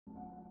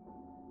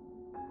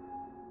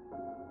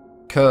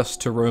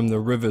cursed to roam the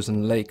rivers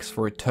and lakes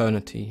for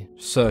eternity,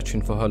 searching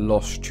for her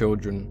lost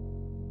children.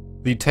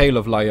 The tale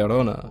of La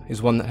Llorona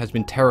is one that has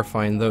been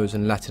terrifying those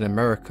in Latin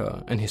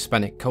America and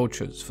Hispanic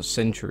cultures for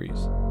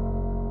centuries.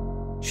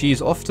 She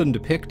is often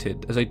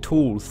depicted as a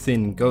tall,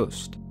 thin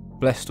ghost,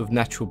 blessed with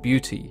natural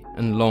beauty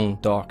and long,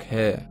 dark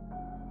hair.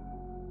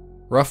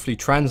 Roughly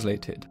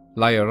translated,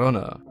 La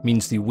Llorona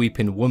means the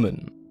weeping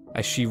woman,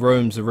 as she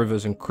roams the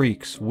rivers and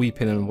creeks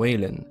weeping and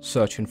wailing,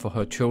 searching for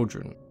her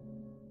children.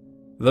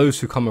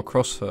 Those who come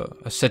across her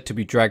are said to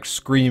be dragged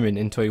screaming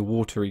into a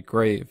watery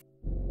grave.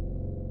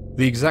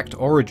 The exact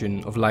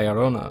origin of La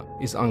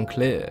Llorona is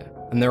unclear,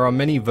 and there are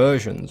many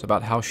versions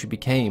about how she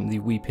became the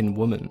weeping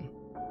woman.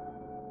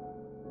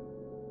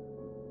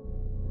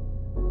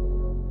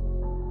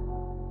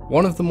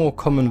 One of the more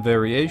common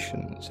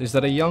variations is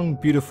that a young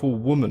beautiful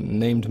woman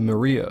named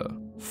Maria,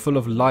 full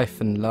of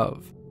life and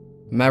love,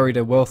 married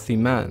a wealthy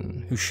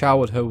man who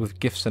showered her with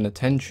gifts and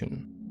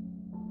attention.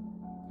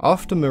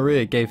 After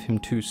Maria gave him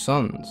 2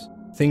 sons,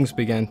 things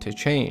began to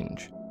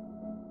change.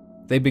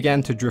 They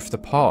began to drift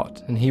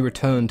apart and he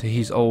returned to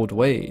his old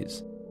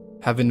ways,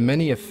 having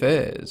many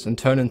affairs and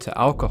turning to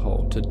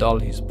alcohol to dull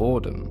his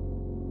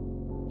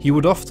boredom. He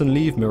would often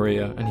leave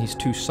Maria and his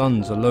 2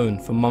 sons alone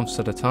for months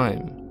at a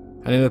time,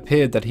 and it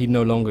appeared that he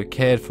no longer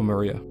cared for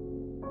Maria.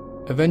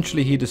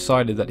 Eventually he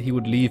decided that he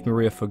would leave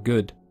Maria for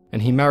good,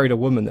 and he married a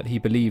woman that he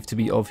believed to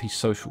be of his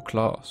social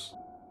class.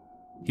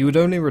 He would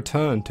only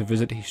return to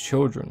visit his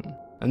children,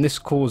 and this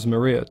caused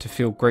Maria to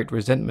feel great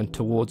resentment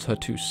towards her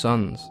 2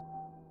 sons.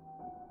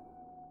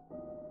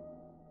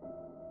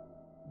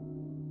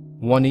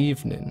 One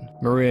evening,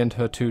 Maria and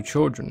her 2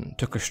 children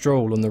took a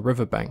stroll on the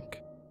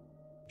riverbank.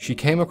 She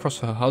came across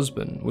her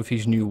husband with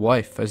his new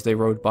wife as they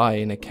rode by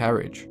in a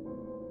carriage.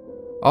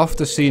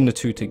 After seeing the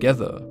 2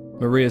 together,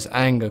 Maria's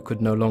anger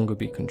could no longer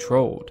be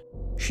controlled.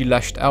 She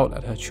lashed out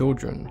at her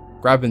children,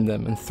 grabbing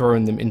them and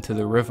throwing them into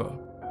the river.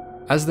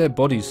 As their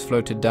bodies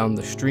floated down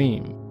the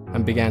stream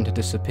and began to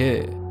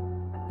disappear,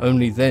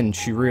 only then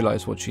she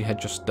realized what she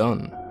had just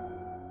done.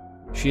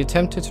 She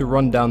attempted to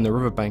run down the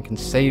riverbank and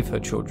save her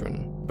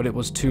children, but it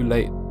was too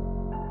late.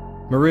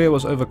 Maria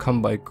was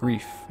overcome by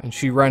grief and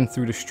she ran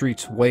through the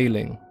streets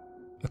wailing.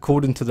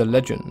 According to the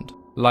legend,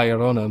 La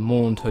Llorona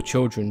mourned her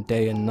children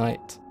day and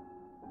night.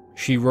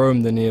 She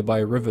roamed the nearby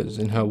rivers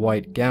in her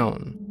white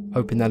gown,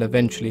 hoping that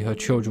eventually her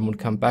children would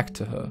come back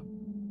to her.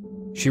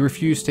 She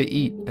refused to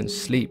eat and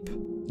sleep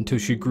until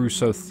she grew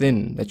so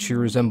thin that she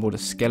resembled a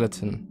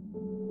skeleton.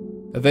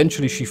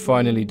 Eventually she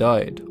finally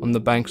died on the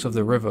banks of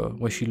the river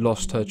where she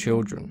lost her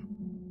children.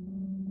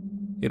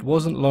 It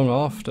wasn't long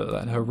after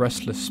that her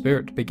restless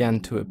spirit began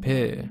to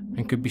appear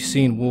and could be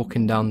seen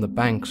walking down the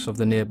banks of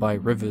the nearby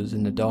rivers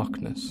in the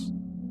darkness.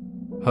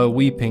 Her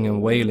weeping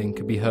and wailing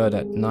could be heard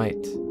at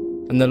night,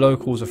 and the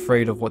locals,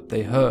 afraid of what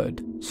they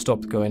heard,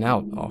 stopped going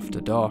out after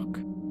dark.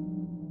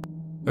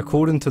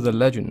 According to the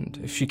legend,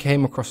 if she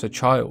came across a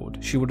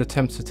child, she would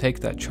attempt to take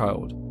that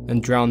child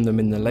and drown them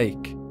in the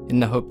lake, in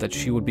the hope that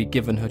she would be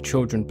given her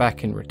children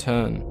back in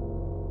return.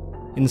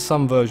 In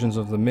some versions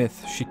of the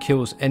myth, she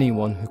kills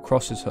anyone who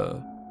crosses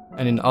her,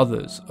 and in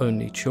others,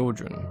 only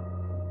children.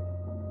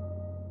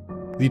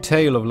 The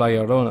tale of La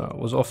Llorona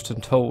was often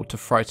told to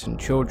frighten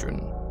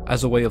children,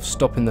 as a way of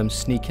stopping them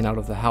sneaking out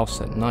of the house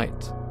at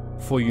night,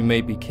 for you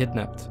may be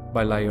kidnapped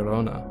by La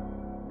Llorona.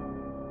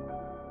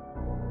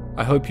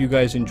 I hope you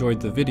guys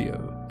enjoyed the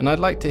video, and I'd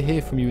like to hear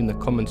from you in the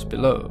comments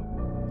below.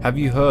 Have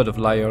you heard of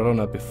La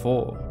Llorona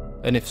before?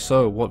 And if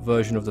so, what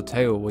version of the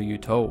tale were you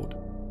told?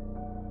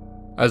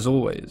 As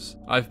always,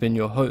 I've been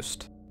your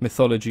host,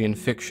 Mythology and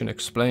Fiction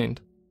Explained.